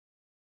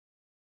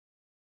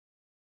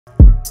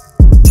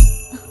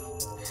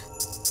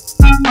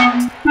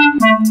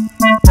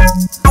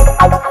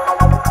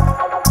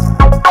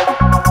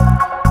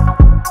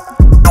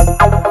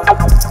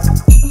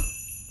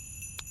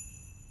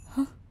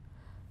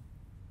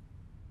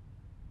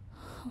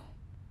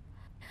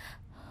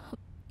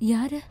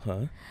யாரு?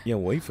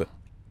 என் ஒய்ஃப்.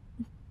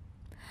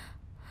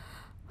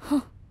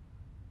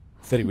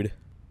 சரி விடு.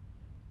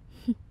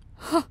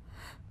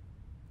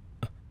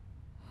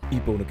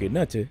 இப்போ உனக்கு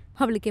என்னாச்சு?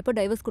 அவளுக்கு எப்போ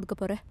டைவர்ஸ் கொடுக்க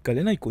போற?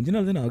 கல்யாணம் ஆகி கொஞ்ச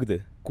நாள் தானே ஆகுது.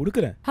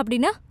 கொடுக்குறேன்.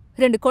 அப்படின்னா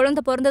 2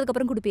 குழந்தை பிறந்ததுக்கு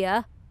அப்புறம் கொடுப்பியா?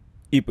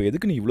 இப்போ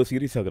எதுக்கு நீ இவ்ளோ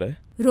சீரியஸ் ஆகுற?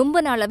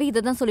 ரொம்ப நாளாவே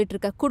இதை தான் சொல்லிட்டு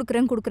இருக்க,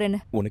 குடுக்குறேன்னு.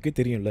 உனக்கே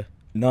தெரியும்ல,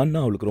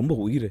 நான் அவளுக்கு ரொம்ப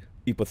உயிர்.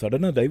 இப்போ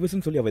சடனா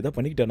டைவர்ஸ்னு சொல்லி அவ ஏதாவது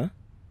பண்ணிக்கிட்டானா?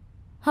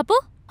 அப்போ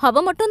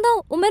அவ மட்டும்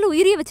தான் உன் மேல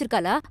உயிரியே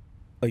வச்சிருக்காளா?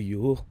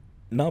 ஐயோ,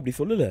 நான் அப்படி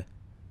சொல்லல.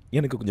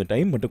 எனக்கு கொஞ்சம்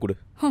டைம் மட்டும் கொடு.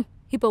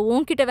 இப்போ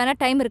உன்கிட்ட வேணா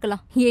டைம்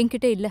இருக்கலாம்,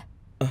 என்கிட்ட இல்ல.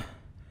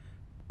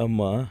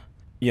 அம்மா,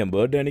 என்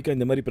பர்த்டே அன்னைக்கு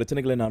இந்த மாதிரி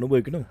பிரச்சனைகளை நான்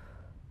அனுபவிக்கணும்?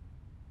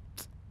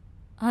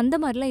 அந்த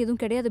மாதிரிலாம்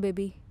எதுவும் கிடையாது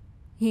பேபி.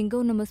 எங்க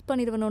ஒன்று மிஸ்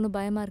பண்ணிடுவனோன்னு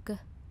பயமா இருக்கு.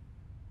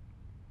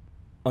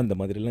 அந்த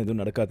மாதிரிலாம்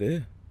எதுவும் நடக்காது.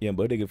 என்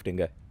பர்த்டே கிஃப்ட்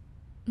எங்க?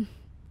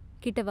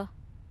 கிட்ட வா.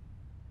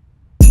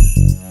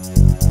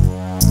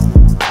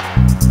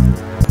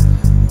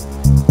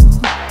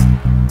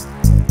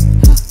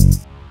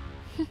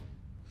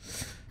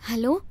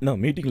 ஹலோ,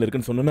 நான் மீட்டிங்ல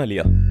இருக்கேன்னு சொன்னனா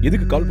இல்லையா?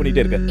 எதுக்கு கால்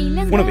பண்ணிட்டே இருக்க?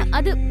 இல்லங்க,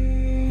 அது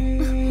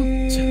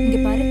இங்க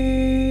பாரு,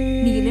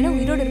 நீ இல்லனா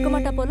உயிரோட இருக்க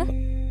மாட்டா போல.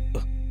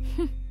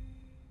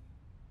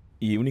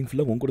 ஈவினிங்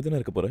ஃபுல்லா உன் கூட தான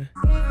இருக்க போறேன்.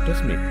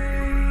 Trust me.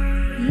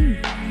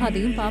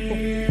 அதையும்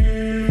பாப்போம்.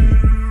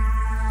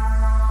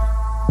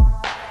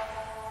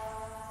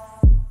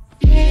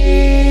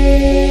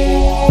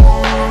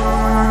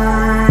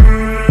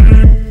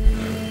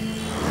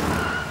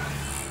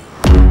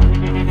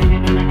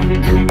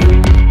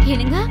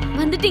 என்னங்க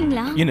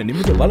வந்துட்டீங்களா? என்ன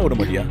நிம்மதியா வாழ விட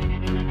மாட்டியா?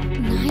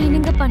 நான்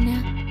என்னங்க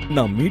பண்ணேன்?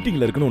 நான்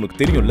மீட்டிங்ல இருக்கணும் உனக்கு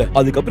தெரியும்ல.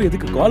 அதுக்கப்புறம்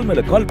எதுக்கு கால்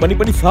மேல கால்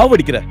பண்ணி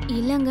சாவடிக்கிற?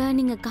 இல்லங்க,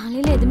 நீங்க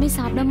காலையில எதுவுமே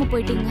சாப்பிடாம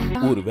போயிட்டீங்க.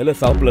 ஒருவேளை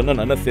சாப்பிடலன்னா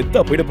நான்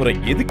செத்தா போயிட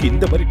போறேன். எதுக்கு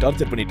இந்த மாதிரி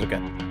டார்ச்சர் பண்ணிட்டு இருக்க?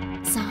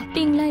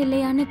 சாப்பிட்டீங்களா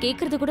இல்லையான்னு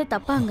கேக்குறது கூட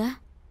தப்பாங்க?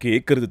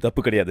 கேக்குறது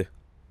தப்பு கிடையாது.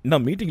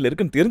 நான் மீட்டிங்ல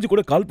இருக்கேன்னு தெரிஞ்சு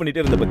கூட கால்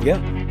பண்ணிட்டே இருந்த பத்தியா?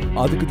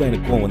 அதுக்கு தான்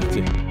எனக்கு கோவம்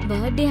வந்துச்சு.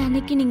 பர்த்டே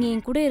அன்னைக்கு நீங்க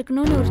என் கூட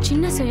இருக்கணும்னு ஒரு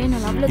சின்ன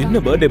சுயநலம், அவ்வளவுதான். என்ன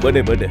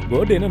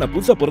பர்த்டே நான்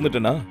புதுசா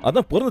பிறந்துட்டேனா?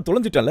 அதான் பிறந்து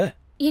தொலைஞ்சிட்டல.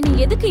 என்ன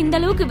எதுக்கு இந்த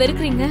அளவுக்கு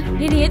வெறுக்குறீங்க?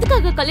 என்ன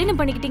எதுக்காக கல்யாணம்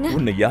பண்ணிக்கிட்டீங்க?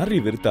 உன்னை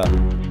யாரு வெறுத்தா?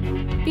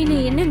 பின்ன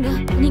என்னங்க,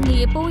 நீங்க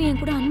எப்பவும் என்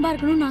கூட அன்பா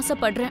இருக்கணும்னு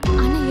ஆசைப்படுறேன்.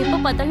 ஆனா எப்ப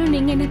பார்த்தாலும்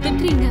நீங்க என்ன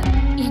திட்டுறீங்க.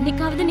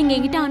 என்னைக்காவது நீங்க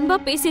என்கிட்ட அன்பா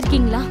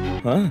பேசிருக்கீங்களா?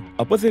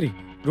 அப்ப சரி,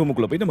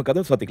 ரூமுக்குள்ள போய் நம்ம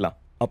கதவை சாத்திக்கலாம்.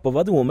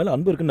 அப்பவாது உன் மேல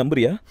அன்பு இருக்குன்னு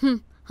நம்புறியா?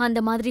 அந்த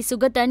மாதிரி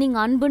சுகத்தை நீங்க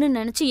அன்புன்னு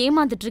நினைச்சு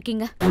ஏமாந்துட்டு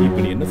இருக்கீங்க. இப்ப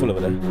நீ என்ன சொல்ல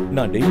வர?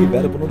 நான் டெய்லி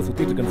வேற பொண்ணோட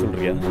சுத்திட்டு இருக்கேன்னு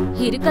சொல்றியா?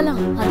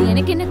 இருக்கலாம், அது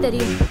எனக்கு என்ன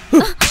தெரியும்.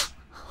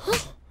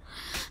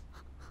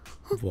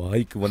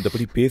 வாய்க்கு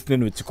வந்தபடி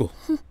பேசுனேன்னு வச்சுக்கோ,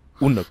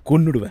 உன்னை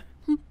கொன்னுடுவேன்.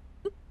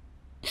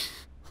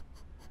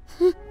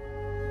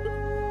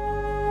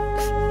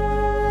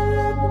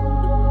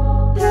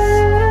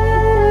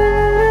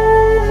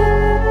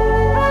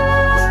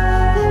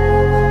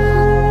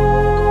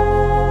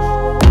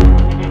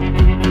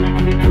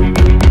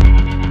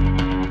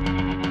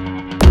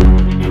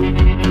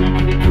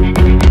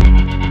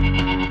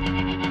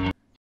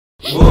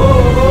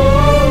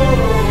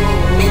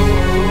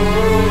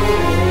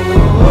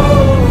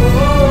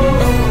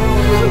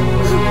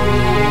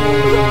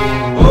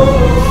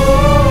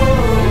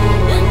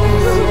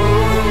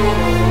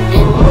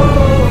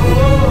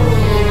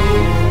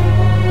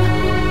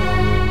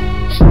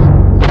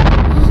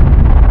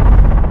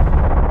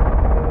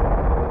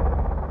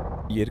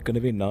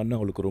 ஏற்கனவே நான்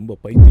அவளுக்கு ரொம்ப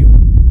பைத்தியம்.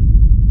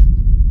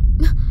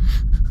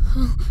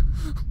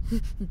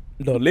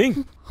 டார்லிங்,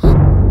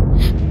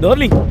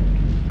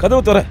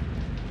 கதவு தர.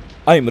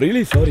 I am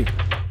really sorry.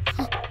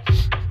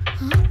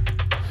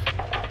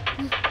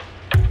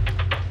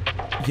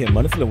 என்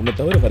மனசுல உன்னை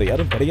தவிர வேற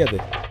யாரும் கிடையாது.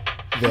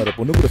 வேற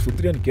பொண்ணு கூட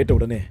சுத்திரியான்னு கேட்ட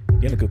உடனே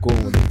எனக்கு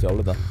கோவம் வந்துச்சு,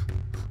 அவ்வளவுதான்.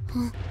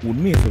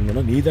 உண்மையை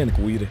சொல்லணும்னா நீதான்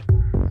எனக்கு உயிர்.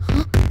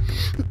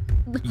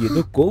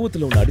 ஏதோ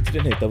கோவத்துல உன்னை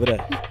அடிச்சிட்டேனே தவிர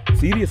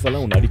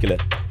சீரியஸாலாம் உன்னை அடிக்கல.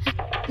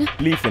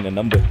 ப்ளீஸ் என்ன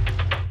நம்பு.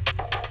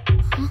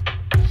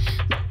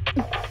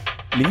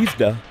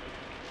 ப்ளீஸ்டா.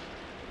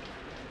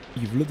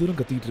 இவ்வளவு தூரம்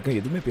கத்திக்கிட்டு இருக்க,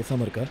 எதுவுமே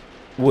பேசாம இருக்கா?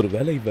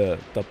 ஒருவேளை இவ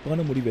தப்பான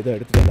முடிவு ஏதாவது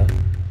எடுத்துட்டாளா?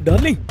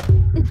 டார்லிங்,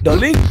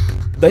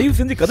 தயவு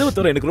செஞ்சு கதவை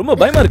தர. எனக்கு ரொம்ப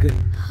பயமா இருக்கு.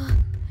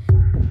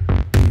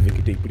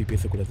 இவகிட்ட இப்படி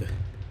பேசக்கூடாது.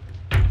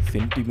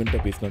 சென்டிமெண்டா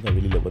பேசினாதான்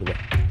வெளியில வருவா.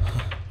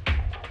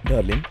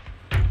 டார்லிங்,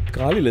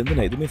 காலையில இருந்து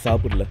நான் எதுவுமே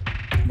சாப்பிடல.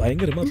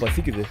 பயங்கரமா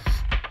பசிக்குது.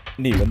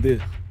 நீ வந்து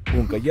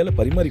உன் கையால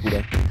பரிமாறி கூட.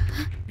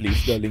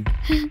 Please darling.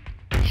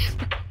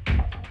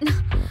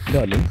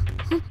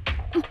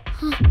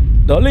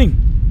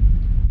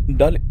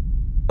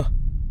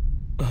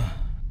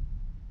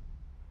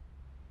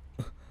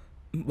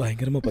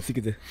 பயங்கரமா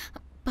பசிக்குது.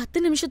 10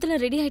 நிமிஷத்துல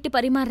ரெடி ஆயிட்டு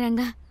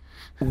பரிமாறுறாங்க.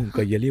 உன்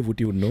கையாலேயே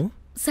ஊட்டி விடணும்.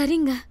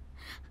 சரிங்க.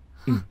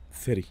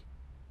 சரி,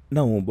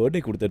 நான் உன்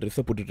பர்த்டே கொடுத்த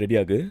ட்ரெஸ்ஸை போட்டு ரெடி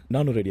ஆகு.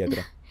 நானும் ரெடி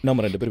ஆகுறேன்.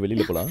 நாம 2 பேரும்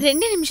வெளியில போலாம்.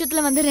 2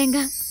 நிமிஷத்துல வந்துடுறேங்க.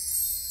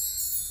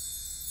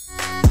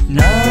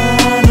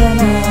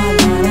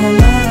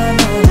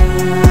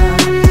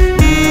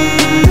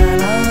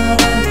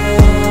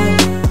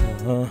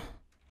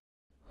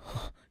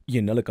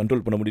 என்னால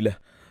கண்ட்ரோல் பண்ண முடியல.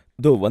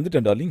 தோ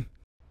வந்துட்டேன் டார்லிங்.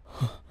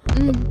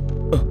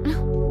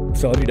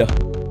 சாரிடா,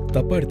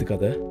 தப்பா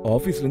எடுத்துக்காத.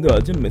 ஆபீஸ்ல இருந்து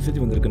அர்ஜென்ட் மெசேஜ்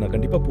வந்திருக்கு, நான்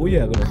கண்டிப்பா போயே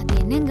ஆகணும். அது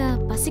என்னங்க,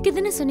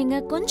 பசிக்குதுன்னு சொன்னீங்க,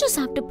 கொஞ்சம்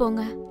சாப்பிட்டு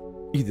போங்க.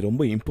 இது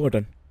ரொம்ப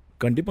இம்பார்ட்டன்ட்,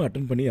 கண்டிப்பா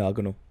அட்டெண்ட் பண்ணி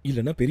ஆகணும்.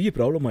 இல்லனா பெரிய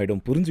ப்ராப்ளம்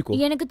ஆயிடும், புரிஞ்சுக்கோ.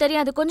 எனக்கு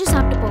தெரியாது, கொஞ்சம்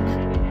சாப்பிட்டு போங்க.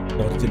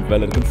 அர்ஜென்ட்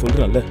வேலை இருக்குன்னு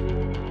சொல்றேன்ல.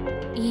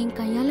 என்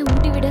கையால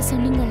ஊட்டி விட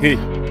சொன்னீங்க.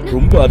 ஏய்,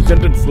 ரொம்ப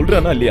அர்ஜென்ட்னு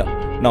சொல்றேனா இல்லையா?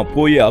 நான்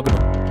போயே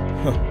ஆகணும்.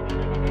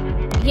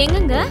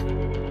 எங்கங்க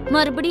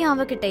மறுபடியும்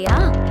அவகிட்டயா?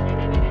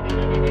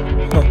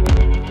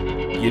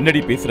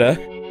 என்னடி பேசுற?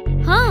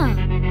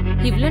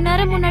 இவ்ளோ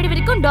நேரம் முன்னாடி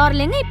வரைக்கும்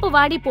டார்லிங்க, இப்போ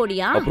வாடி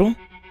போடியா? அப்புறம்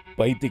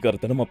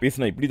பைத்தியக்காரத்தனமா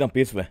பேசினா இப்படிதான்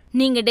பேசுவேன்.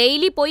 நீங்க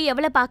டெய்லி போய்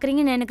எவ்வளவு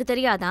பாக்குறீங்கன்னு எனக்கு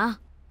தெரியாதா?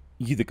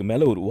 இதுக்கு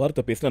மேல ஒரு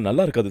வார்த்தை பேசினா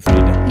நல்லா இருக்காது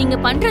சொல்லிட்டேன். நீங்க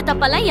பண்ற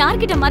தப்பெல்லாம்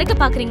யார்கிட்ட மறைக்க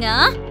பாக்குறீங்க?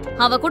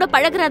 அவ கூட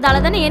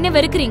பழகுறதால தானே என்ன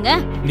வெறுக்கிறீங்க?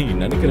 நீ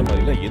நினைக்கிற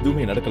மாதிரி எல்லாம்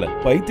எதுவுமே நடக்கல.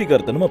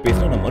 பைத்தியக்காரத்தனமா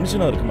பேசினா நான்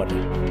மனுஷனா இருக்க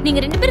மாட்டேன்.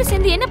 நீங்க 2 பேரும்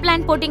சேர்ந்து என்ன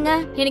பிளான் போட்டீங்க?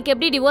 எனக்கு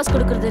எப்படி டிவோர்ஸ்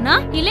கொடுக்கறதுனா,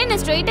 இல்ல என்ன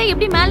ஸ்ட்ரைட்டா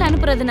எப்படி மேல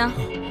அனுப்புறதுனா?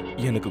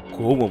 எனக்கு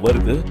கோபம்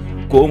வருது.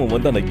 கோபம்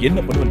வந்தா நான் என்ன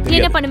பண்ணுவேன்னு தெரியாது.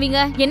 என்ன பண்ணுவீங்க?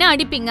 என்ன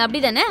அடிப்பீங்க?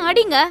 அப்படிதானே?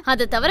 அடிங்க.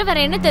 அது தவிர வேற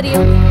என்ன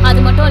தெரியும்?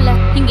 அது மட்டும் இல்ல,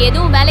 இங்க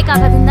எதுவும் வேலைக்கு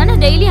ஆகாதுன்னு தானே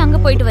டெய்லி அங்க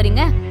போயிட்டு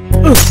வரீங்க.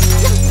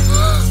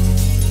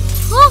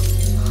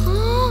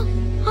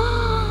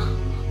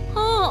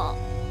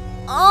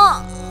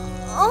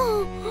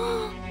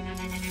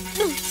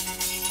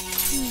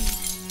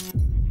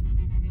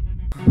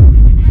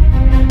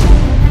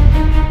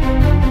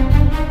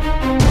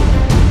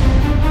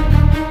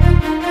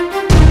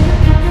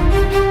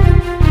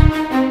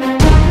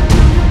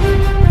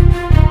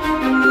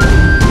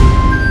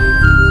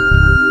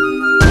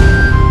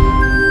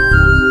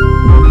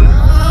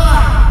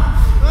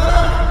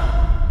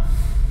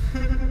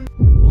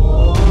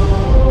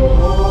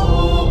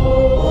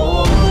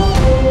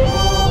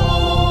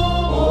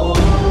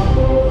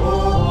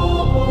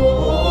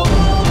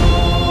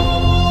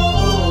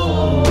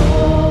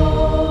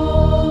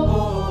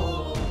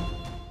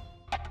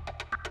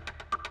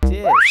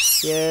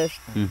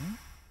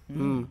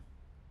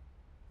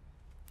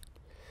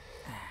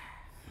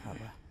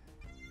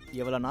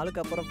 இவ்வளவு நாளுக்கு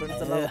அப்புறம்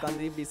ஃப்ரெண்ட்ஸ் எல்லாம்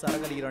உட்காந்து இப்படி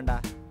சரக்கு அடிக்கிறோம்டா.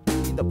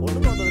 இந்த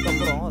பொண்ணுங்க வந்ததுக்கு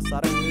அப்புறம்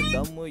சரக்கு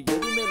தம்மு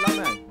எதுவுமே இல்லாம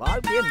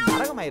வாழ்க்கையே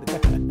நரகமாயிருக்கு.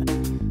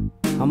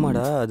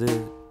 ஆமாடா, அது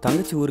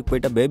தங்கச்சி ஊருக்கு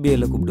போயிட்டா பேபி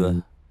எல்லாம் கூப்பிடுவா.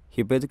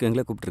 இப்போ எதுக்கு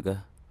எங்களை கூப்பிட்டுருக்க?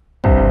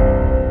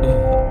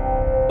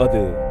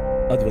 அது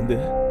அது வந்து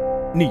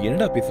நீ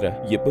என்னடா பேசுற?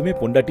 எப்பவுமே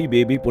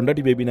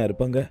பொண்டாட்டி பேபினா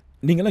இருப்பாங்க.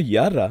 நீங்களாம்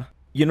யாரா?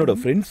 என்னோட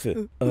ஃப்ரெண்ட்ஸ்.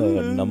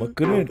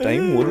 நமக்குன்னு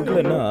டைம்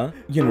ஒதுக்கலன்னா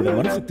என்னோட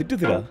மனசு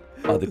திட்டுதுடா.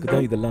 அதுக்கு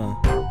தான் இதெல்லாம்.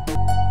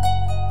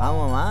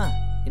 ஆமாமா,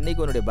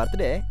 இன்னைக்கு உன்னுடைய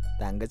பர்த்டே.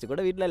 தங்கச்சி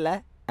கூட வீட்டில் இல்லை,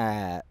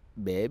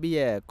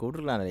 பேபியை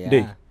கூப்பிட்டுருக்கலாம் இல்லையா?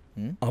 டேய்,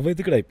 அவ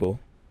எதுக்குடா இப்போ?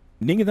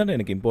 நீங்க தானே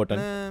எனக்கு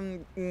இம்பார்ட்டன்ட்.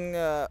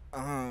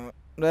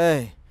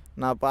 டேய்,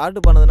 நான்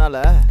பாட்டு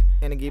பண்ணதுனால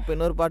எனக்கு இப்போ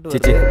இன்னொரு பாட்டு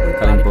சிச்சி,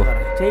 கிளம்பி போ.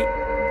 சரி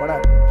போடா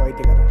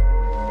பைத்தியக்காரன்.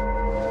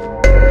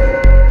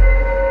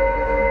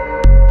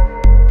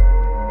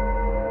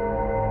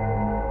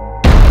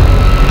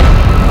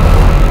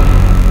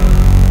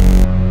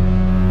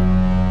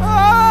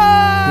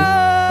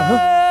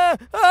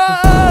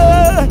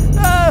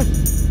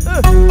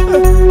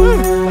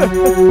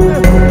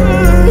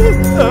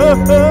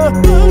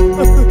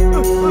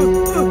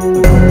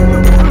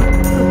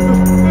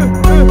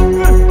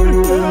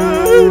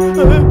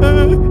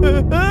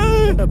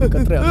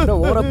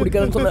 ஓவரா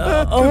பிடிக்காதுன்னு சொன்ன.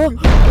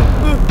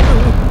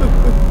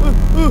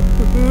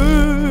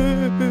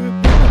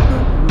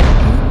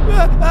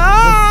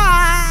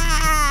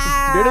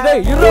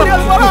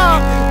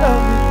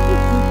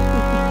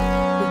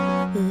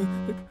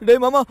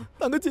 டேய் மாமா,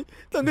 தங்கச்சி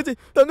தங்கச்சி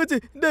தங்கச்சி.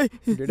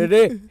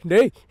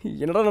 டேய்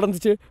என்னடா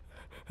நடந்துச்சு?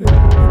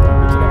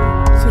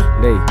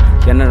 டேய்,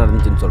 என்ன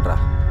நடந்துச்சுன்னு சொல்றா.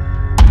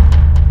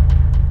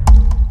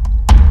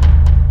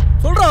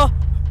 சொல்றா.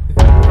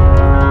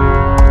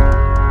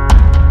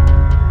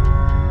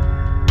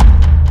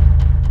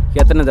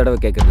 எத்தனை தடவை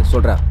கேட்கறது?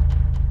 சொல்றா.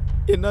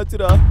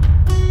 என்னாச்சுடா?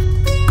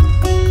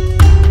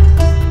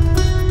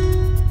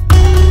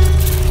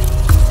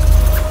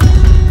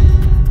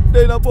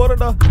 டேய், நான்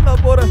போறேன்டா,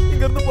 நான் போறேன்,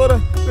 இங்க இருந்து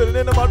போறேன். வேற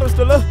என்ன மாட்ட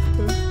வச்சிட்டல?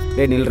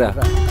 டேய் நில்றா,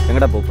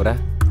 எங்கடா போற?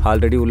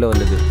 ஆல்ரெடி உள்ள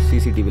வந்தது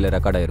சிசிடிவில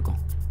ரெக்கார்ட் ஆயிருக்கும்.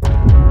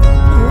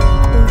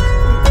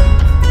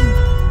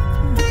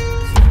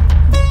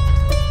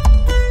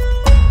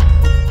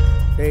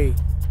 டேய்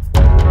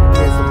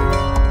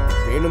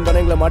வேணும் தானே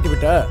எங்களை மாட்டி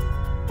விட்ட?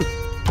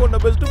 உன்னை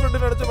பெஸ்ட்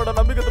ஃப்ரெண்ட் நினைச்ச மாட்டா,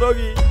 நம்பிக்கை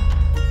துரோகி.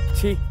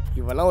 சி,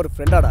 இவெல்லாம் ஒரு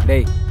ஃப்ரெண்டாடா.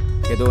 டேய்,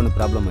 ஏதோ ஒன்று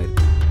ப்ராப்ளம்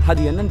ஆயிருக்கு.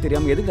 அது என்னன்னு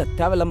தெரியாம எதுக்கு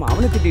தேவையில்லாம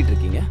அவனை திட்டிட்டு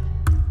இருக்கீங்க?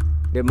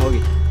 டே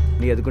மோகி,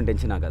 நீ எதுக்கும்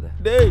டென்ஷன் ஆகாத.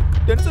 டேய்,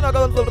 டென்ஷன்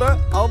ஆகாதன்னு சொல்றேன்.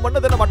 அவன்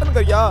பண்ணது என்ன மட்டன்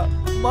கறியா?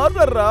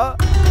 மாறுறா.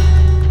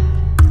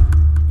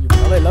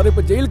 இவனால எல்லாரும்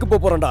இப்ப ஜெயிலுக்கு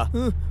போறோம்டா.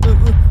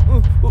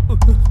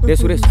 டேய்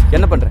சுரேஷ்,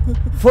 என்ன பண்ற?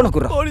 போனை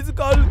குடுறா. போலீஸ்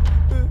கால்.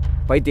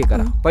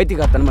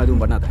 பைத்தியக்காரத்தனமா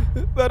எதுவும் பண்ணாத.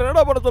 வேற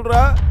என்னடா பண்ண சொல்ற?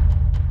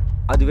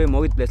 அதுவே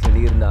மோகித் பிளேஸ்ல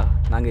நீ இருந்தா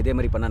நாங்க இதே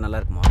மாதிரி பண்ணா நல்லா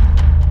இருக்குமா?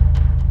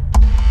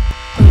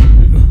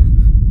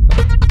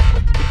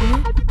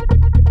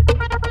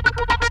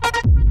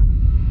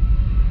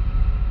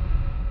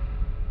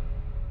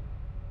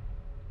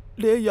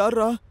 டேய்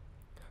யாரா?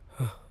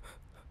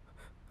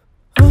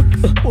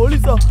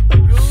 போலீஸா?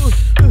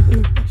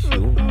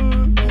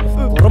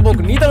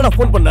 கொரம்போக்கு நீ தானடா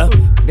ஃபோன் பண்ண?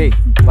 டேய்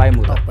வாய்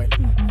மூடா.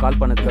 கால்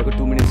பண்ணதுக்காக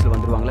 2 மினிட்ஸ்ல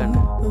வந்துருவாங்களா என்ன?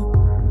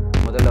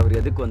 முதல்ல அவர்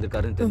எதுக்கு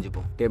வந்திருக்காருன்னு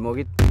தெரிஞ்சுப்போம். டேய்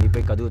மோகித், நீ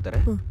போய் கதவு தர.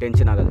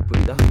 டென்ஷன் ஆகாது,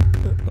 புரியுதா?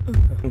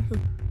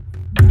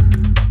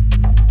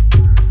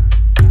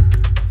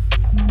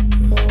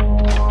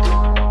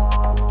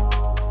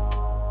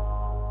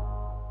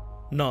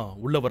 நான்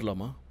உள்ள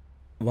வரலாமா?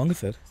 வாங்க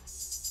சார்.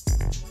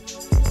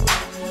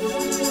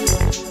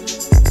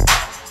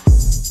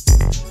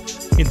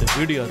 இந்த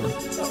வீடு யாரும்?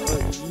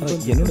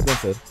 என்னோட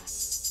தான் சார்.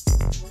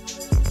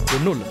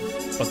 ஒன்றும் இல்லை,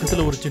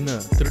 பக்கத்தில் ஒரு சின்ன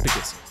திருட்டு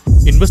கேஸ்,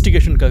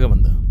 இன்வெஸ்டிகேஷனுக்காக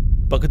வந்தேன்.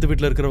 பக்கத்து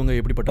வீட்டில் இருக்கிறவங்க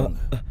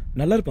எப்படிப்பட்டவங்க?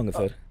 நல்லா இருப்பாங்க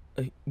சார்.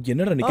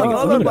 என்னடா நிக்கிறீங்க?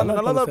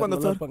 நல்லா தான் இருப்பாங்க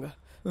சார்.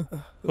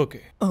 ஓகே.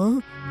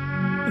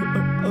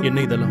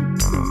 என்ன இதெல்லாம்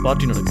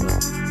பார்ட்டி நடக்குதா?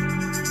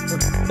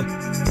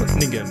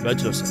 நீங்க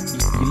பேச்சுலர்ஸ்?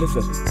 இல்ல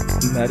சார்,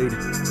 மேரிட்.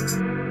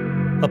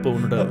 அப்போ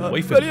உன்னோட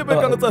வைஃப் வெளியே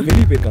போயிருக்காங்க சார்.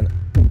 வெளியே போயிருக்காங்க.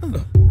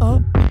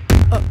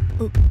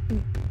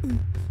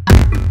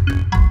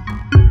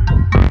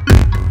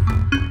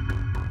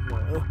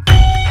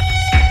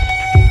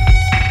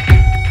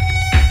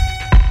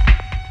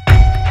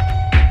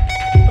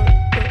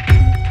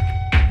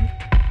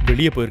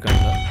 வெளியே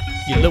போயிருக்காங்களா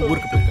இல்ல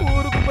ஊருக்கு போயிருக்காங்க?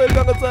 ஊருக்கு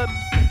போயிருக்காங்க சார்.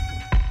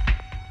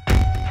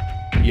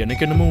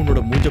 எனக்கு என்னமோ உன்னோட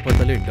மூஞ்ச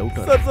பார்த்தாலே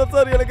டவுட்டா சார். சார்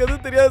சார் எனக்கு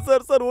எதுவும் தெரியாது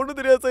சார். சார் ஒன்றும்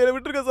தெரியாது சார். என்னை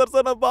விட்டுருங்க சார்.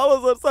 சார் நான்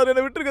பாவம் சார். சார்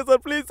என்னை விட்டுருங்க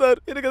சார் ப்ளீஸ் சார்.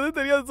 எனக்கு எதுவும்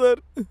தெரியாது சார்.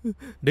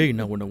 டேய்,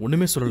 நான் உன்னை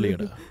ஒண்ணுமே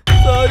சொல்லலையடா.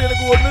 சார்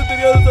எனக்கு ஒன்றும்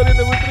தெரியாது சார்.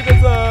 என்னை விட்டுருங்க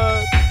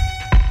சார்.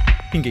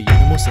 இங்க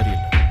என்னமோ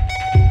சரியில்லை.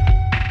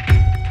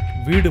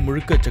 வீடு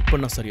முழுக்க செக்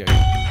பண்ணா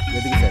சரியாயிடும்.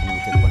 எதுக்கு சார்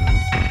நீங்க செக்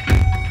பண்ணணும்?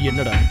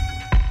 என்னடா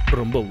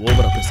ரொம்ப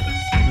ஓவரா பேசுற?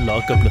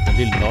 லாக்அப்ல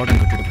தள்ளி லாடம்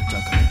கட்டிட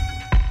வச்சாக்க.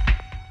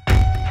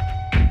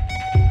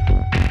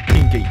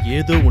 இங்க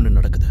ஏதோ ஒண்ணு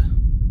நடக்குது.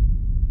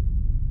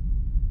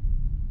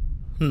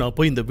 நான்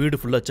போய் இந்த வீடு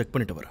ஃபுல்லா செக்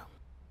பண்ணிட்டு வரேன்.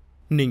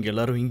 நீங்க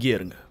எல்லாரும் இங்கேயே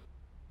இருங்க.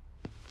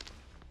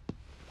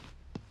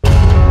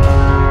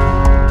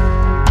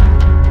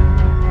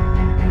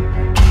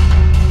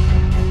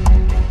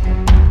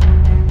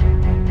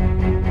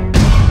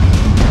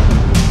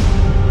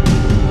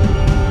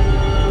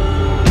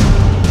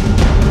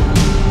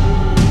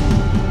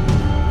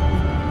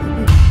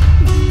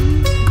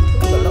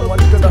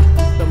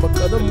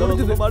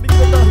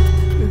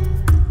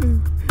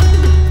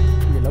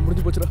 எல்லாம்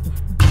முடிஞ்சு போச்சுடா.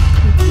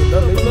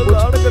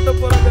 எல்லாரும் கட்ட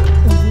போறாங்க.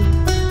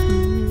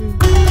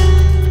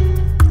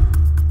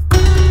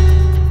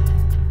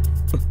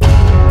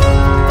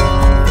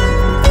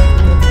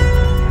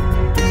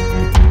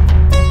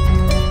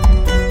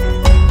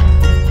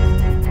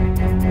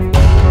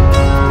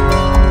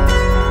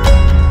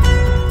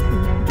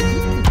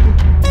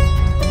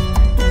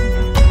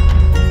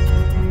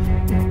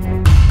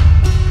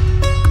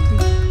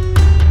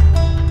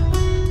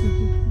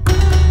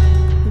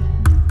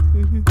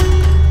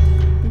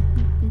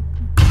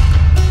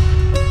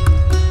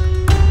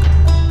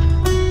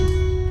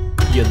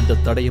 எந்த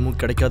தடயமும்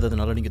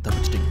கிடைக்காததுனால நீங்க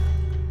தப்பிச்சிட்டீங்க.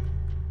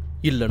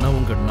 இல்லைன்னா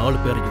உங்க 4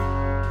 பேரையும்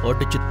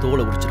அடிச்சு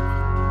தோலை உரிச்சிருப்பேன்.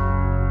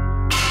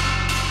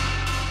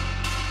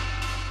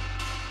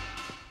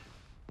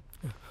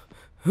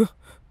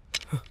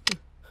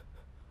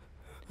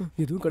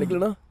 எதுவும்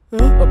கிடைக்கலனா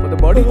அப்ப அந்த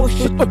பாடி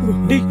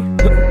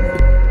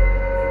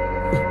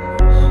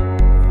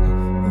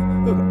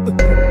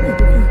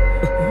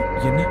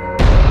என்ன?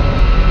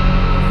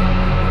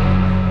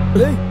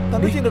 டேய்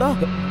தங்கச்சிங்கடா.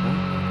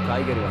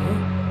 காய்கறி வாங்க.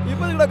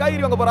 இப்போ எங்கடா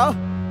காய்கறி வாங்க போறா?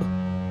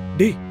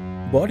 டேய்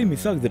பாடி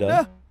மிஸ் ஆகுதுடா.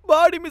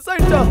 பாடி மிஸ்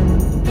ஆயிடுச்சா?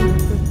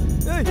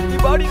 ஏய் நீ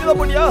பாடி இங்க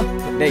தான் போனியா?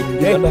 டேய்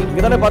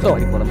இங்க தானே பார்த்தோம்.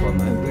 பாடி போலாம்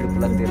போமா. வீடு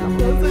ஃபுல்லா தேடலாம்.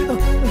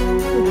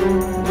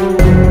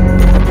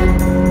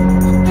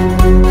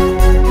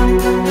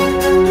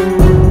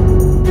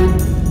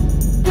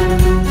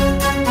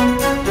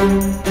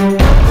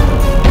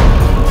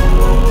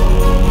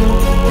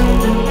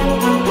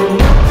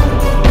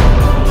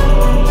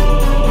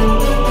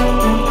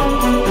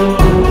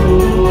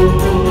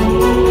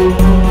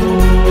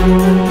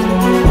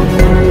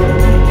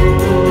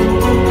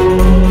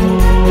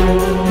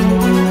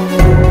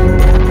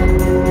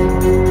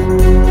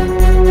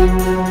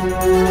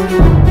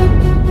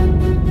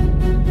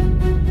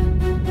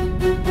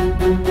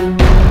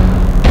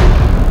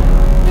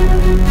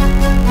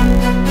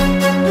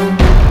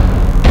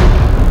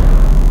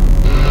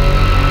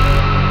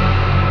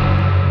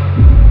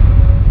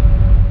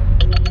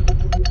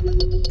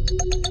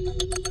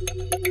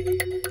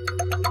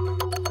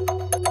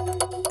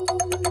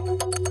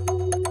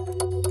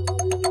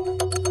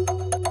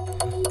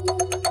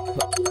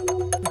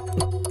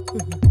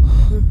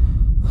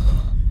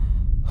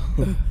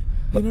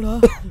 என்னடா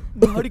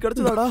பாடி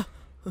கிடைச்சதாடா?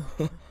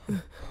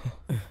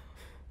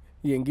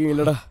 எங்கேயும்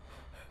இல்லடா.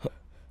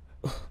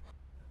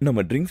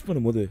 நம்ம ட்ரிங்க்ஸ்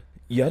பண்ணும்போது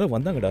யாரோ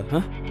வந்தாங்கடா.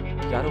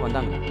 யாரோ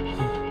வந்தாங்களா?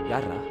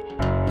 யாரா?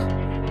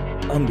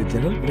 அந்த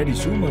ஜன்னல் பின்னாடி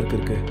ஷூ மார்க்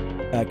இருக்கு.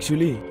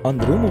 ஆக்சுவலி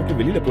அந்த ரூம் விட்டு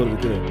வெளியில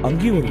போறதுக்கு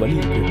அங்கேயும் ஒரு வழி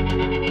இருக்கு.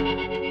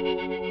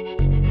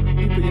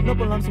 இப்போ என்ன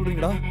பண்ணலாம்னு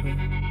சொல்றீங்கடா?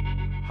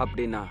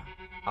 அப்படின்னா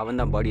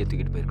அவன் தான் பாடியை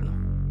தூக்கிட்டு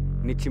போயிருக்கணும்.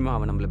 நிச்சயமா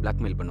அவன் நம்மள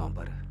பிளாக்மெயில் பண்ணுவான்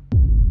பாரு.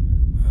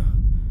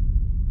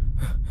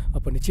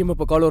 அப்ப நிச்சயமா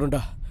இப்ப கால்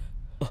வரும்டா.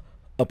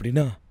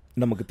 அப்படின்னா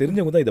நமக்கு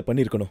தெரிஞ்சவங்க தான் இதை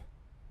பண்ணியிருக்கணும்.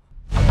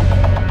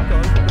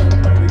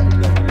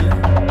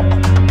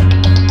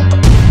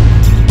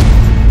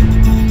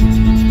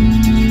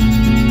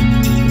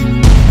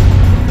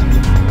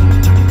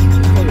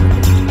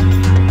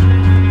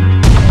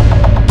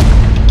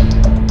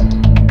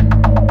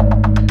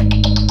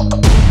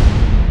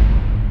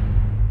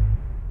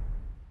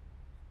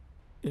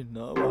 என்ன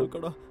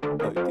வாழ்க்கடா,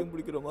 பைத்தியம்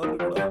பிடிக்கிற மாதிரி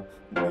இருக்கடா.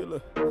 முடியல.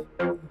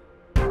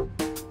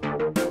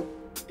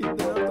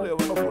 இந்த நேரத்துல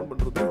எவனா ஃபோன்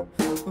பண்றது?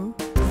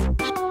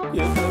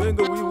 ஏற்கனவே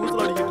எங்க உயிர்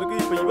ஊசல் அடிக்கிட்டு இருக்கு.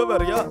 இப்ப இவ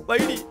வேறயா?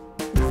 வைடி.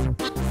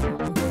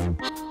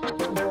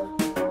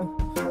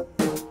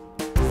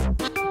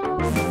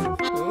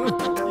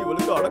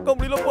 இவளுக்கு அடக்க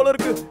முடியல போல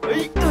இருக்கு.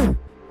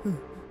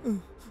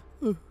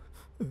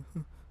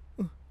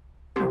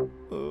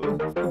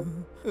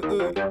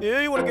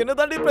 ஏய், உனக்கு என்ன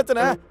தாண்டி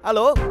பிரச்சனை?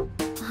 ஹலோ.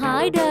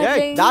 ஹாய் ஏய்,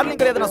 டார்லிங். டார்லிங்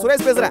கிடையாது, நான்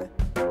சுரேஷ் பேசுறேன்.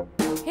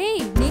 ஹேய்,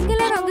 நீங்க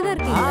எல்லாரும் அங்க தான்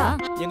இருக்கீங்களா?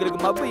 எங்களுக்கு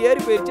மப்பு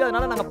ஏறி போயிருச்சு,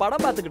 அதனால நாங்க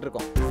படம் பார்த்துக்கிட்டு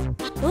இருக்கோம்.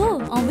 ஓ,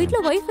 அவன் வீட்ல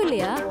வைஃப்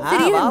இல்லையா?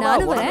 சரி,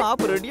 நானும் வரேன்.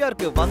 மாப்பு ரெடியா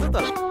இருக்கு, வந்து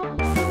தரேன்.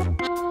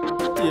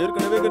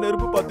 ஏற்கனவே இங்க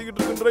நெருப்பு பத்திக்கிட்டு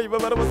இருக்குன்ற இவ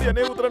வேற வந்து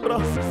என்னைய ஊத்துறன்றா.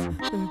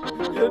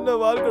 என்ன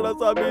வாழ்க்கடா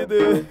சாமி இது.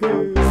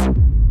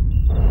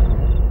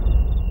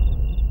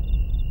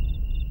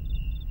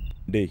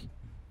 டேய்,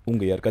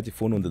 உங்க யாருக்காச்சும்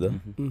ஃபோன் வந்ததா?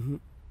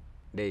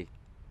 டேய்,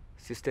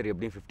 சிஸ்டர்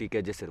எப்படியும் 50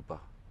 kgs இருப்பா.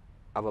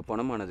 அவள்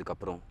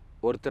பணமானதுக்கப்புறம்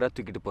ஒருத்தராக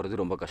தூக்கிட்டு போகிறது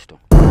ரொம்ப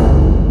கஷ்டம்.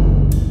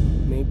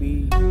 மேபி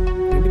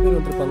 2 பேர்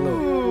வந்திருப்பாங்களோ.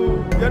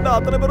 ஏன்டா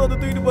அத்தனை பேர் வந்து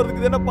தூக்கிட்டு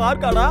போறதுக்கு என்ன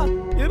பார்க்காடா?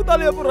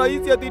 இருந்தாலும் எப்போ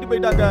ஈஸியா தூக்கிட்டு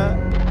போயிட்டாங்க.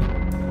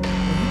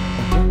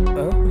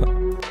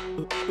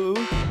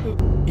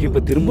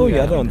 இப்ப திரும்பவும்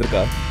யாரா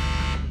வந்திருக்கா?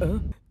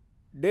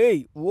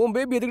 டேய், உன்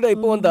பேபி எதுக்குடா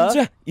இப்போ வந்தா?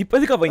 இப்ப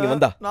எதுக்கு அவ இங்க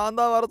வந்தா? நான்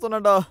தான் வர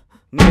சொன்னேன்டா.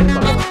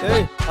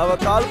 ஏய், அவ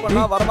கால்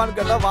பண்ணா வரமான்னு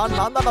கேட்டா வான்னு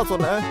நான் தான்டா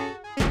சொன்னேன்.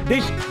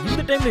 டேய்,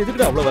 இந்த டைம்ல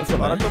எதுக்குடா அவ்வளவு வர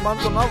சொன்னா?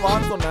 வரட்டுமான்னு சொன்னா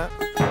வான்னு சொன்னேன்.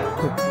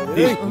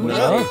 டேய்,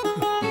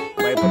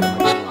 போய்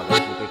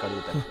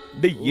கழுவு தரேன்.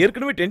 டேய்,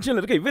 ஏற்கனவே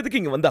டென்ஷன்ல இருக்க, இவ எதுக்கு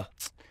இங்க வந்தா?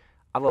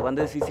 அவள்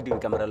வந்து சிசிடிவி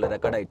கேமராவில்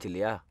ரெக்கார்ட் ஆயிடுச்சு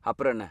இல்லையா?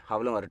 அப்புறம் என்ன,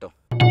 அவளும் வரட்டும்.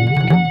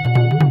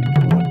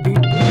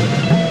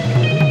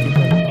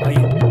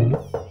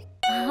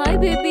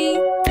 Hi baby.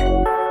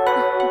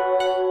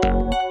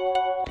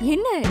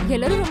 என்ன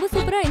எல்லாரும் ரொம்ப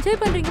சூப்பரா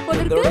என்ஜாய் பண்றீங்க போல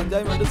இதோட இருக்கு.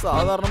 என்ஜாய்மெண்ட்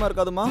சாதாரணமா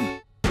இருக்காதுமா.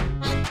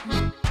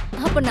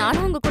 அப்ப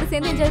நானும் உங்க கூட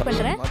சேர்ந்து என்ஜாய்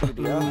பண்றேன்.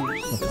 மாட்டிக்கிட்டியா?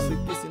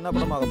 சிக்கி சின்ன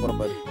படமாக போற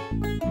பாரு.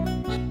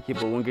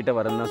 இப்போ உன்கிட்ட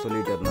வரேன்னு தான்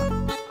சொல்லிட்டு இருந்தான்,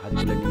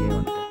 அதுக்குள்ள நீயே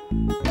வந்துட்ட.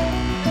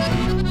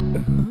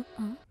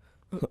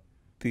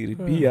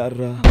 திருப்பி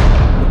யாரா?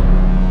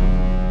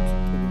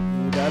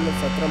 இந்த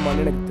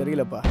சத்திரமான்னு எனக்கு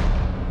தெரியலப்பா.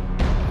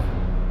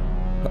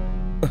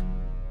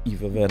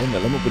 இவ வேற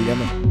நிலைமை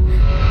புரியாம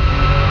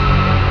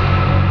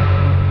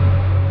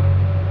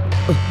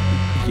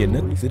என்ன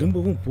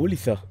திரும்பவும்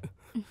போலீஸா?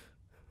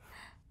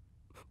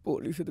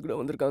 போலீஸ் எதுக்குடா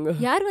வந்திருக்காங்க?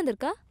 யார்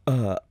வந்திருக்கா?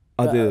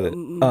 அது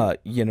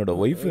என்னோட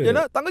ஒய்ஃப்.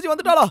 என்ன தங்கச்சி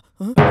வந்துட்டாளா?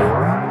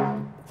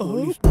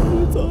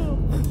 போலீஸா?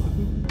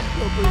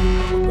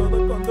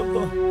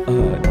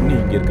 நீ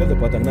இங்க இருக்கிறத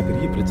பார்த்தாங்கன்னா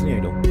பெரிய பிரச்சனை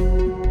ஆயிடும்.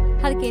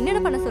 அதுக்கு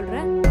என்னென்ன பண்ண சொல்ற?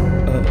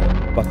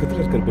 பக்கத்துல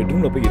இருக்கிற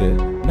பெட்ரூம்ல போய் இரு,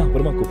 நான்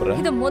அப்புறமா கூப்பிடுறேன்.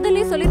 இத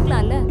முதல்லயே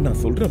சொல்லிருக்கலாம்ல.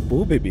 நான் சொல்றேன் போ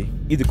பேபி,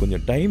 இது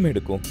கொஞ்சம் டைம்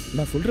எடுக்கும்.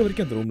 நான் சொல்ற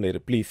வரைக்கும் அந்த ரூம்ல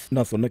இரு ப்ளீஸ்.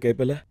 நான் சொன்ன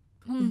கேப்பல?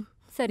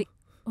 சரி,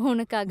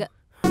 உனக்காக.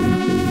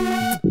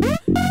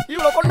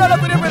 இவள கொண்டால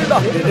பெரிய பேருடா.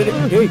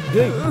 டேய்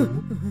டேய்,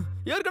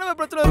 ஏற்கனவே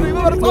பிரச்சனை இருக்கு,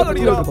 இவ வேற கால்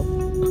அடிக்கிறா.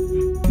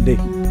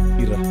 டேய்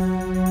இரு.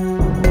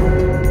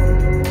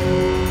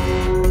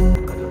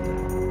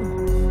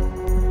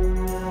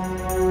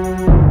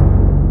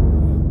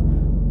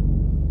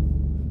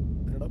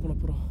 என்னடா பண்ண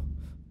போறோம்?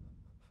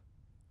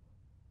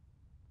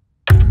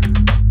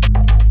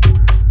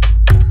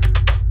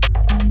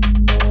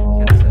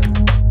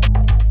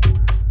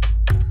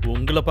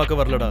 உங்களை பார்க்க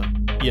வரலடா,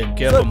 என்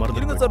கேப்ப மறந்து.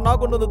 இருங்க சார், நான்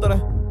கொண்டு வந்து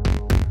தரேன்.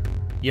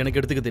 எனக்கு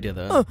எடுத்துக்க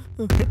தெரியாதா?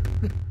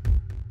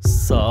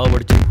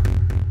 சாவடிச்சு.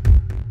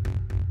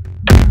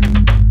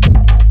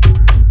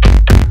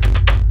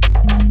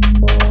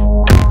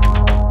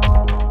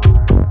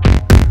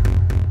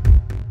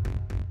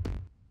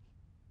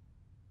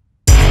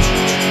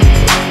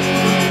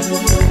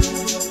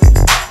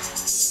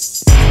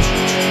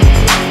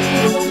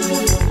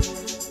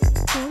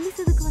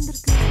 போலீஸ் எதுக்கு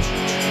வந்திருக்கு?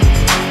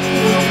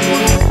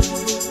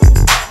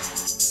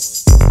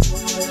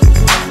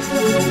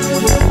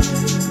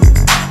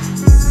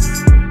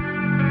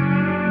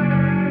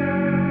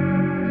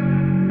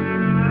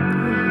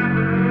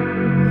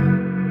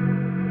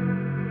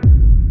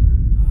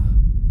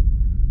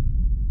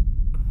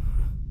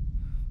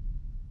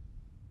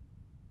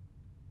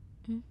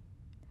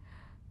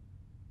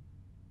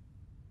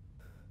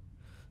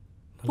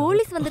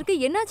 போலீஸ் வந்திருக்கு,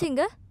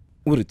 என்னாச்சுங்க?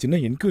 ஒரு சின்ன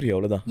என்கொயரி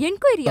அவ்வளவுதான்.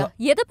 என்கொயரியா?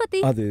 எதை பத்தி?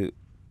 அது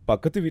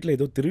பக்கத்து வீட்ல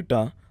ஏதோ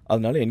திருட்டான்,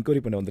 அதனால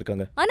என்கொயரி பண்ண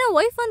வந்திருக்காங்க. ஆனா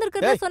வைஃப்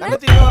வந்திருக்கறத சொன்னா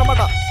தங்கச்சி இவ வர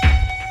மாட்டா.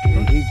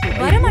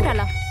 வர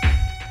மாட்டாளா?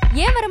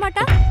 ஏன் வர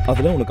மாட்டா?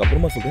 அதெல்லாம் உனக்கு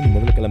அப்புறமா சொல்றேன், நீ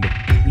முதல்ல கிளம்பு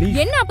ப்ளீஸ்.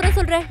 என்ன அப்புறம்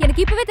சொல்ற?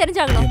 எனக்கு இப்பவே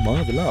தெரிஞ்சாகணும். அம்மா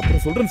அதெல்லாம்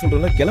அப்புறம் சொல்றேன்னு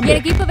சொல்றல, கிளம்பு.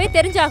 எனக்கு இப்பவே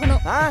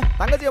தெரிஞ்சாகணும்.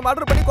 தங்கச்சியை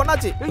மர்டர் பண்ணி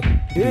கொன்னாச்சு.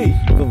 டேய்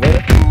இவ வேற.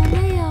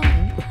 கொலையா?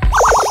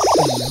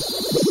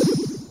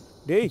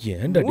 டேய்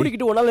ஏன்டா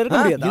மூடிக்கிட்டு ஒன்னால இருக்க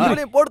முடியாதா?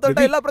 இவனையும் போட்டு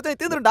தட்டா எல்லா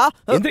பிரச்சனையும் தீந்துரும்டா.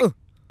 எந்திரி.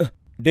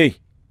 டேய்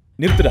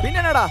நிறுத்துடா.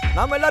 என்னடா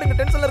நாம எல்லாரும் இங்க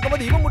டென்ஷன்ல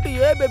இருக்கும்போது இவன் மட்டும்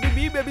ஏ பேபி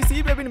பி பேபி சி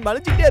பேபின்னு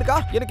மலிஞ்சிட்டே இருக்கா.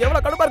 எனக்கு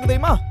எவ்வளவு கடுப்பா இருக்கு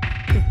தெரியுமா?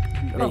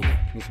 டேய்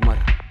நீ சும்மா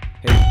இரு.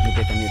 ஏய் நீ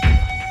போய் தண்ணி எடுத்து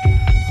வா.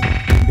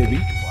 பேபி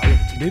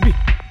பேபி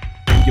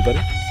இங்க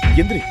பாரு.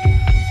 எந்திரி.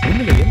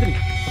 ஒண்ணுல எந்திரி.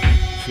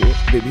 ஷோ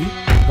பேபி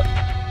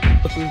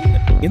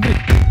எந்திரி.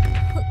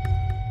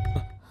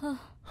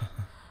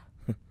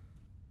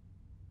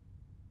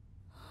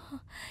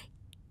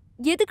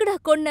 எதுக்குடா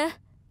கொன்ன?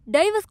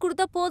 டைவர்ஸ்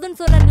கொடுத்தா போதும்னு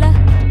சொன்னேன்ல.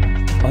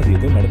 அது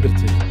ஏதோ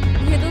நடந்துருச்சு.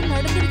 ஏதோ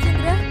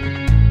நடந்துருச்சுங்கற.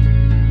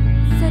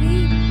 சரி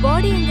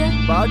பாடி எங்க?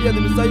 பாடி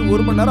அது மிஸ் ஆகி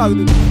 1 மணி நேரம்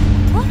ஆகுது.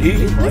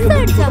 மிஸ்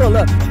ஆயிடுச்சா?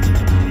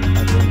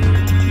 அது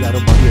யாரோ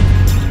பாடி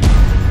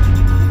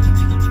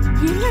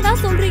என்னடா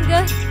சொல்றீங்க?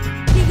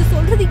 நீங்க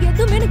சொல்றது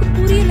எதுவுமே எனக்கு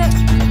புரியல.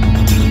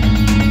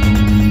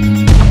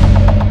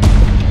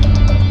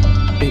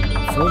 ஏய்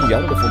ஃபோன்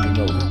யாரோட ஃபோன்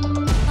இருந்தா?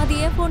 அது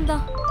ஏன் ஃபோன்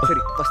தான்.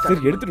 சரி ஃபர்ஸ்ட்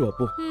சரி எடுத்துட்டு வா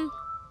போ.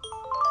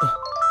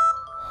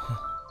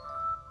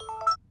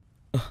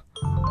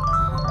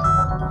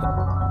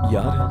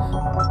 யாரு?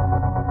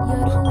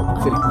 யாரோ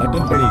சரி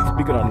அட்டெண்ட் பண்ணி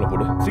ஸ்பீக்கர் ஆன்ல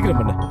போடு. சீக்கிரம்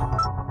பண்ணு.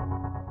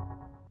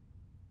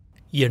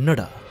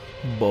 என்னடா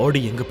பாடி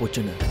எங்க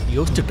போச்சுன்னு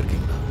யோசிச்சுட்டு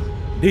இருக்கீங்களா?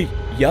 டேய்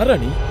யாரா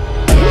நீ?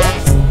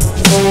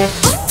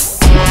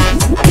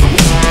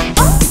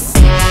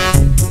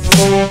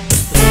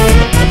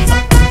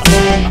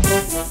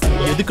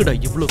 எதுக்குடா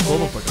இவ்ளோ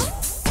கோபப்படுற?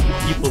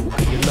 இப்போ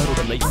உங்க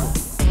எல்லாரோட லைஃபும்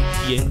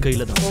என்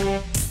கையில தான்.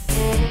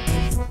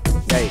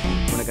 டேய்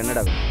உனக்கு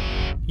என்னடா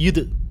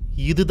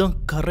இதுதான்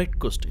கரெக்ட்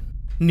கொஸ்டின்.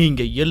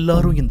 நீங்க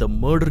எல்லாரும் இந்த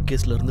மர்டர்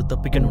கேஸ்ல இருந்து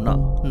தப்பிக்கணும்னா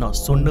நான்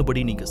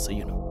சொன்னபடி நீங்க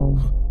செய்யணும்.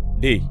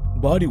 டேய்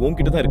பாடி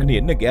உன்கிட்ட தான் இருக்குன்னு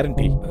என்ன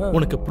கேரண்டி?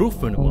 உனக்கு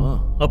ப்ரூஃப் வேணுமா?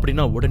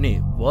 அப்படின்னா உடனே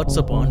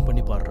வாட்ஸ்அப் ஆன்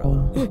பண்ணி பாருடா.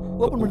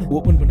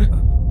 ஓபன் பண்ணு.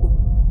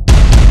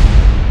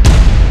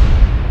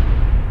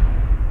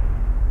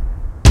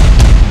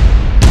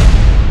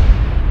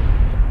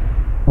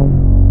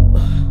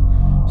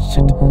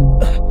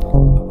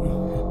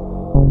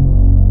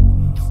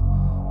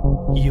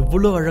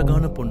 இவ்வளோ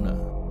அழகான பொண்ணு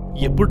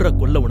எப்படிடா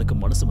கொல்ல உனக்கு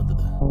மனசு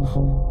வந்தது?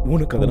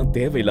 உனக்கு அதெல்லாம்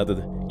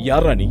தேவையில்லாதது.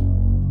 யாரா நீ?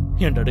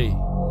 ஏன்டா டேய்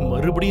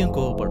மறுபடியும்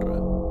கோவப்படுற?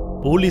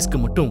 போலீஸ்க்கு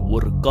மட்டும்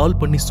ஒரு கால்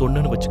பண்ணி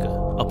சொன்னேன்னு வச்சுக்க,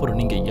 அப்புறம்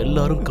நீங்க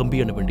எல்லாரும்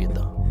கம்பி எண்ண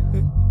வேண்டியதுதான்.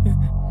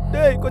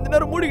 டேய் கொஞ்ச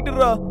நேரம்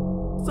மூடிக்கிட்டுறா.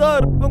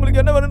 சார்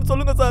உங்களுக்கு என்ன வேணும்னு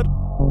சொல்லுங்க சார்.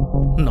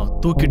 நான்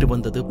தூக்கிட்டு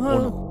வந்தது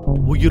போனோம்,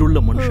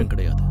 உயிருள்ள மனுஷன்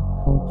கிடையாது.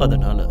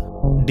 அதனால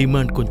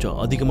டிமாண்ட் கொஞ்சம்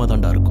அதிகமா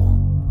தாண்டா இருக்கும்.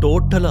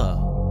 டோட்டலா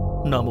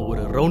நாம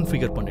ஒரு ரவுண்ட்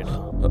ஃபிகர்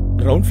பண்ணிடலாம்.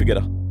 ரவுண்ட்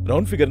ஃபிகரா?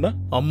 ரவுண்ட் ஃபிகர்னா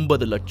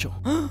 50 லட்சம்.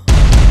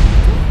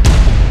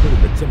 50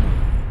 லட்சமா?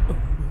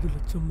 50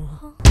 லட்சமா?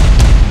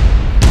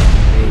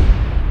 ஏய்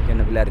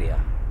என்ன விளையாடுறியா?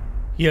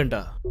 ஏண்டா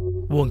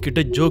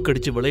உன்கிட்ட ஜோக்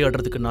அடிச்சு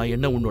விளையாடுறதுக்கு நான்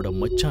என்ன உன்னோட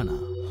மச்சானா?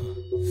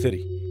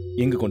 சரி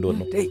எங்க கொண்டு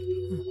வரணும்? டேய்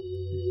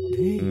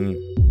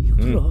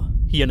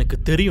எனக்கு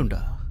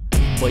தெரியும்டா,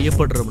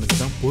 பயப்படுறவனுக்கு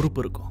தான்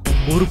பொறுப்பு இருக்கும்,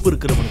 பொறுப்பு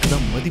இருக்கிறவனுக்கு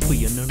தான் மதிப்பு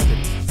என்னன்னு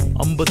தெரியும்.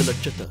 50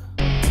 லட்சத்தை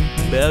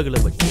பேக்ல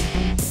வச்சு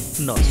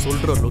நான்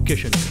சொல்ற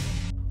லொகேஷனுக்கு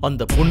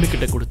அந்த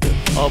பொண்ணுகிட்ட கொடுத்து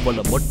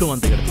அவளை மட்டும்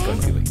அந்த இடத்துக்கு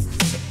அனுப்பி வை.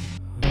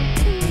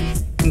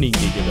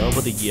 நீங்க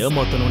ஏதாவது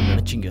ஏமாத்தணும்னு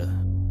நினைச்சீங்க,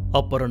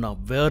 அப்புறம்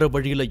நான் வேற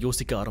வழியில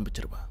யோசிக்க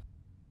ஆரம்பிச்சிருவேன்.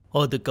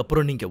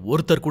 அதுக்கப்புறம் நீங்க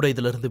ஒருத்தர் கூட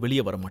இதுல இருந்து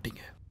வெளியே வர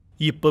மாட்டீங்க.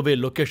 இப்பவே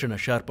லொகேஷனை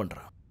ஷேர்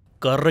பண்றேன்.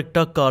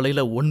 கரெக்டா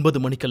காலையில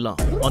 9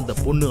 மணிக்கெல்லாம் அந்த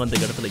பொண்ணு அந்த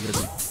இடத்துல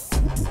இருக்கு.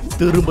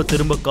 திரும்ப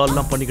திரும்ப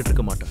கால்லாம் பண்ணிக்கிட்டு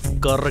இருக்க மாட்டேன்.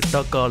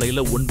 கரெக்டா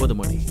காலையில 9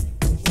 மணி.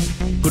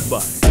 Good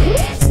bye.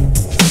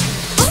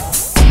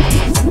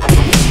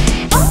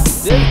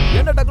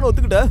 என்ன டக்குன்னு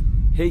ஒத்துக்கிட்ட?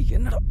 ஹேய்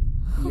என்னடா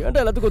ஏன்டா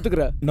எல்லாத்துக்கும்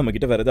ஒத்துக்குற? நம்ம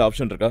கிட்ட வேற ஏதாவது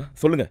ஆப்ஷன் இருக்கா?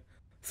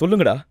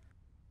 சொல்லுங்கடா.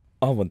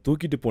 அவன்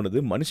தூக்கிட்டு போனது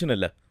மனுஷன்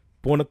இல்ல,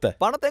 போனத்தை.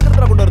 பணத்தை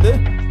எங்க கொண்டு வருது?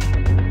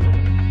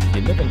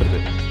 என்ன பண்றது?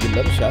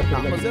 எல்லாரும் ஷேர்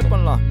நாம ஷேர்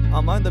பண்ணலாம்.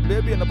 ஆமா இந்த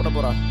பேபி என்ன பண்ண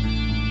போறா?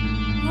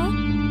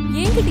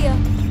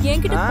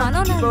 என்கிட்ட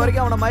பணம் இப்ப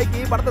வரைக்கும் அவன மைக்கி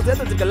பணத்தை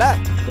சேர்த்து வச்சிருக்கல.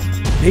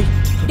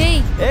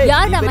 டேய்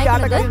யாரடா பெரிய மைக்ல?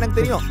 ஆட்டக்காரி எனக்கு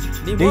தெரியும்.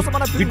 நீ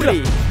மோசமான பிடிடா.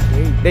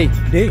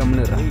 டேய்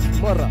கம்முனுடா.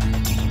 போறா.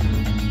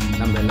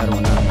 நம்ம எல்லாரும்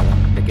ஒண்ணா இருந்தா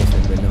இந்த கேஸ்ல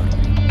இருந்து வெளில வர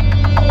முடியும்.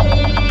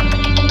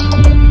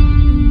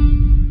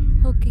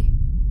 ஓகே.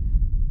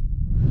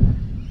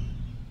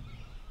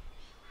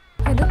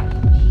 ஹலோ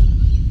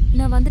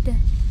நான்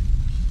வந்துட்டேன்.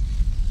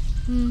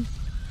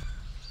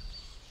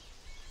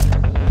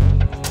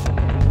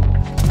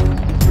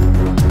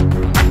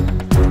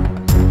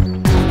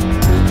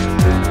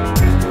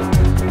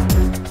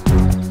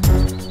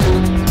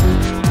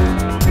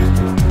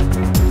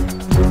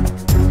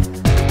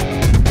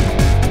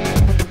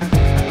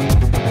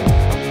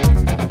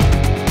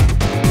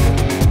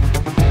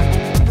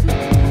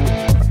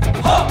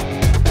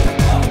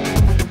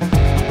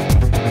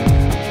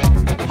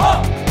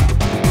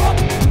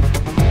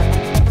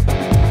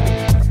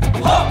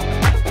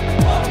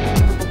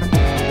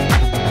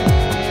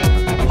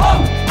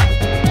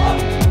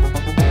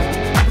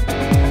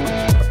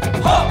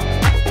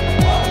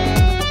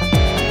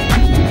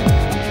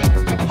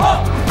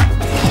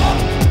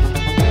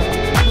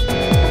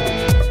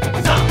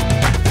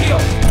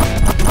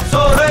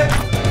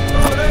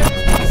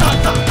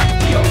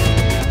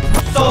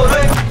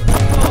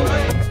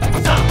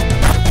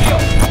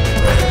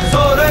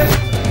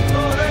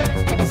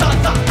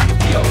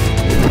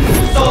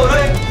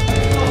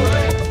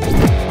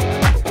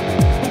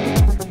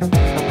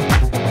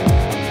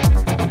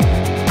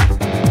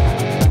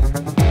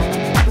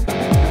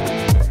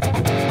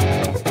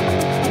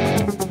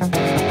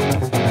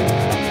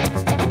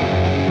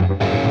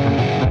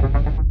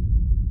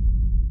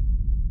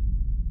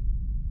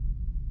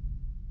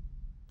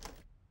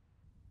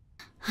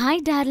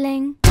 Hi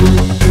darling.